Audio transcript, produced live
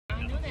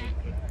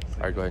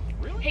All right, go ahead.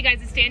 Hey guys,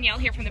 it's Danielle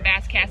here from the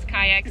Basscast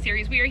Kayak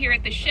Series. We are here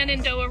at the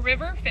Shenandoah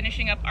River,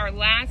 finishing up our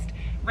last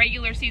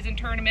regular season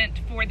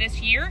tournament for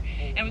this year.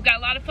 And we've got a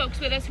lot of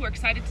folks with us who are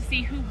excited to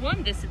see who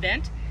won this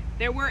event.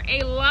 There were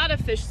a lot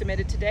of fish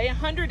submitted today,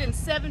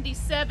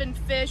 177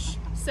 fish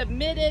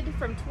submitted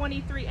from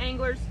 23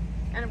 anglers.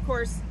 And of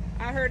course,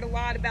 I heard a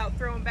lot about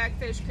throwing back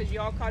fish because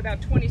you all caught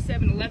about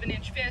 27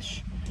 11-inch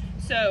fish.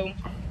 So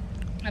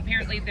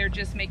apparently they're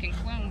just making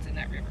clones in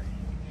that river.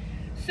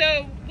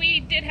 So we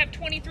did have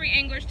 23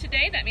 anglers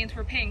today. That means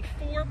we're paying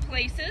 4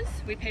 places.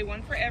 We pay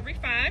 1 for every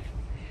 5.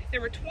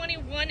 There were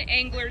 21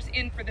 anglers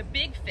in for the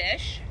big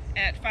fish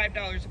at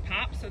 $5 a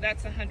pop, so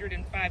that's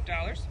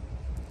 $105.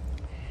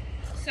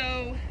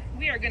 So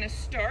we are going to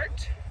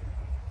start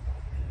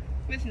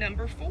with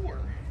number 4.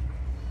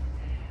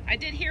 I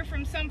did hear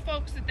from some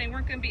folks that they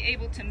weren't going to be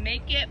able to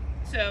make it,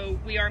 so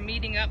we are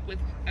meeting up with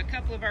a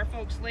couple of our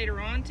folks later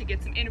on to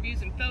get some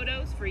interviews and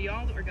photos for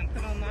y'all that we're going to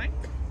put online.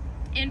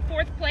 In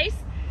 4th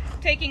place,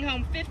 taking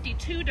home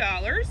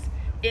 $52,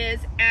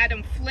 is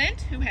Adam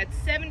Flint, who had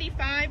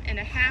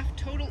 75.5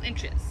 total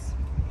inches.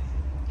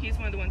 He's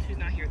one of the ones who's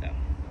not here though.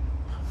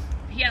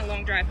 He had a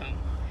long drive home.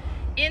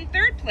 In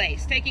 3rd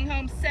place, taking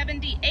home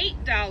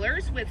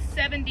 $78 with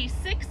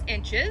 76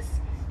 inches,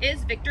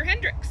 is Victor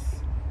Hendricks.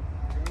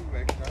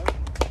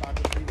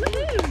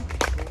 Woohoo!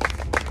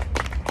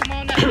 Come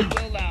on up and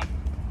we'll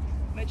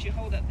let you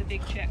hold up the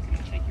big check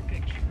and take your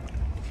picture.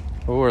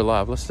 Oh, we're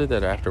live. Let's do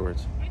that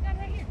afterwards.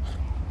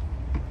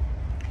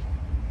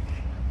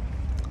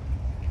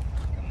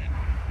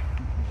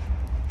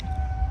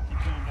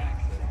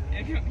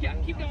 Yeah,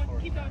 keep going,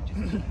 keep going. Just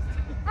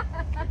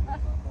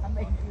I'm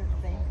making sure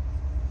the same.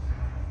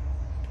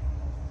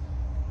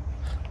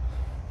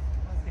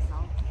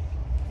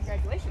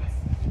 Congratulations.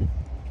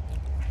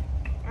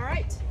 All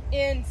right,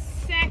 in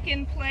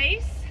 2nd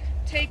place,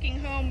 taking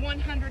home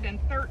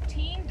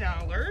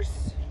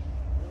 $113,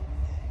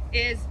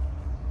 is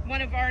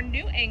one of our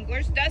new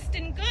anglers,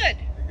 Dustin Good. There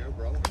you go,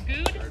 brother.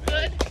 Good.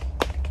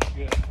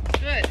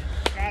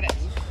 Got it.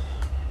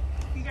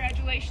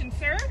 Congratulations,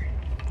 sir.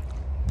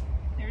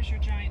 There's your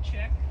giant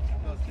check.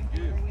 Dustin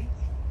Good.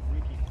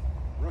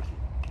 Rookie.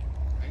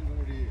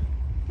 Angler of the year.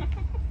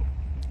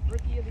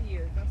 Rookie of the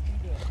year, Dustin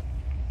Good.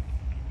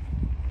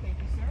 Thank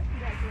you, sir.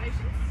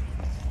 Congratulations.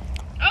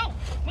 Oh,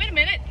 wait a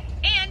minute.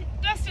 And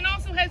Dustin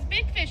also has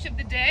big fish of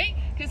the day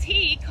because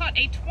he caught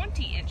a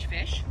 20-inch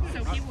fish,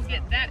 so he will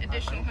get that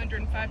additional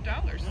 $105.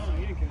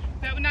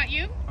 That was not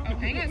you? Oh,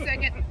 hang on a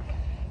second.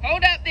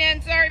 Hold up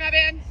then. Sorry, my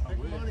bad. Take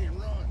money and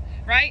run.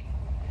 Right?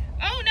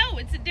 Oh, no,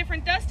 it's a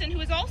different Dustin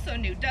who is also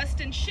new.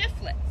 Dustin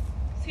Shiflett.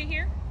 Is he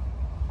here?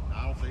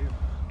 I don't see him.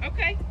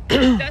 Okay.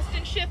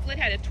 Dustin Shiflett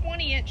had a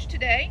 20-inch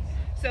today,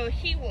 so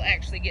he will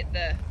actually get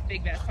the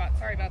big bass pot.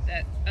 Sorry about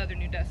that other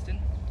new Dustin.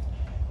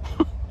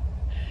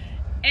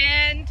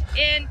 And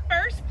in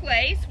 1st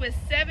place with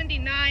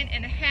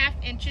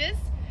 79.5 inches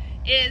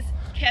is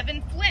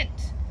Kevin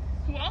Flint,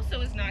 who also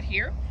is not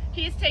here.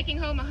 He is taking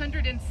home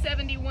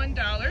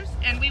 $171,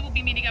 and we will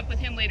be meeting up with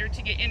him later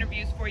to get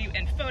interviews for you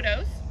and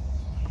photos.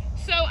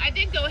 So I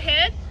did go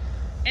ahead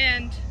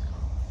and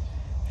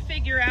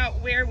figure out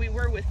where we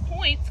were with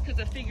points because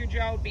I figured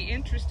y'all would be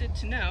interested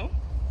to know.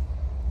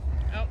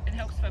 Oh, it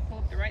helps if I pull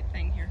up the right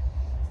thing here.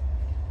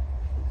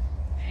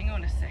 Hang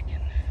on a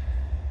second.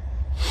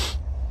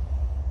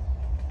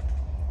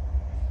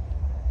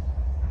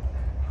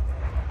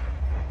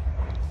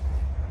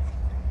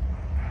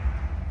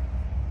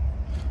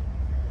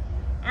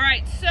 All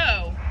right,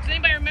 so does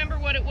anybody remember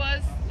what it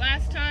was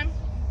last time?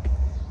 I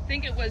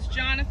think it was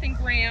Jonathan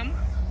Graham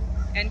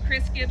and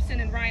Chris Gibson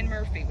and Ryan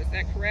Murphy. Was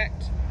that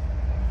correct?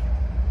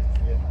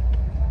 Yeah.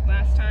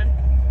 Last time?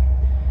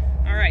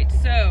 All right,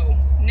 so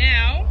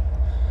now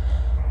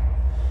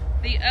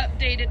the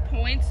updated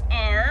points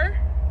are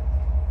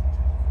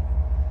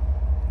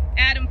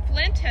Adam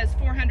Flint has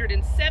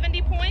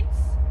 470 points,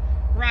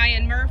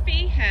 Ryan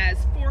Murphy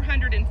has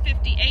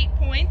 458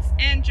 points,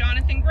 and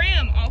Jonathan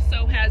Graham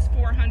also has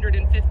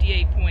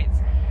 458 points.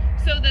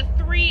 So the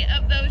 3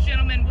 of those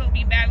gentlemen will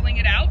be battling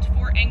it out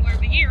for Angler of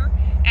the Year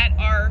at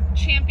our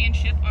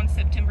championship on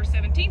September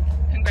 17th.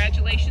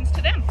 Congratulations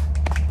to them.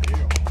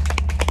 Yeah.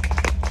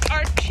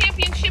 Our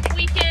championship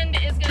weekend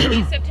is going to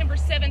be September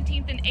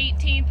 17th and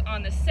 18th.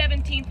 On the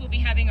 17th, we'll be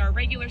having our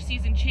regular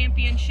season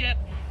championship.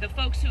 The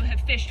folks who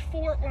have fished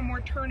 4 or more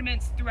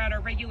tournaments throughout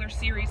our regular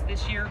series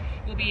this year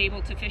will be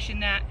able to fish in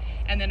that.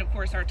 And then, of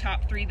course, our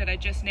top 3 that I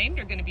just named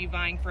are going to be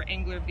vying for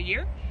Angler of the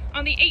Year.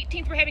 On the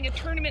 18th, we're having a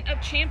Tournament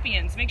of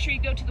Champions. Make sure you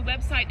go to the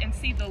website and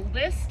see the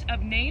list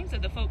of names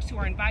of the folks who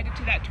are invited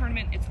to that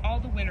tournament. It's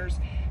all the winners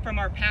from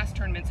our past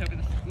tournaments over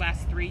the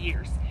last 3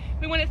 years.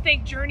 We want to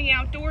thank Journey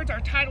Outdoors, our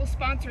title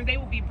sponsor. They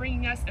will be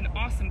bringing us an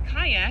awesome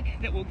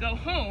kayak that will go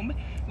home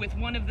with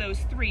one of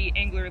those 3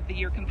 Angler of the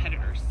Year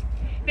competitors.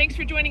 Thanks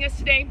for joining us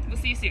today. We'll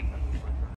see you soon.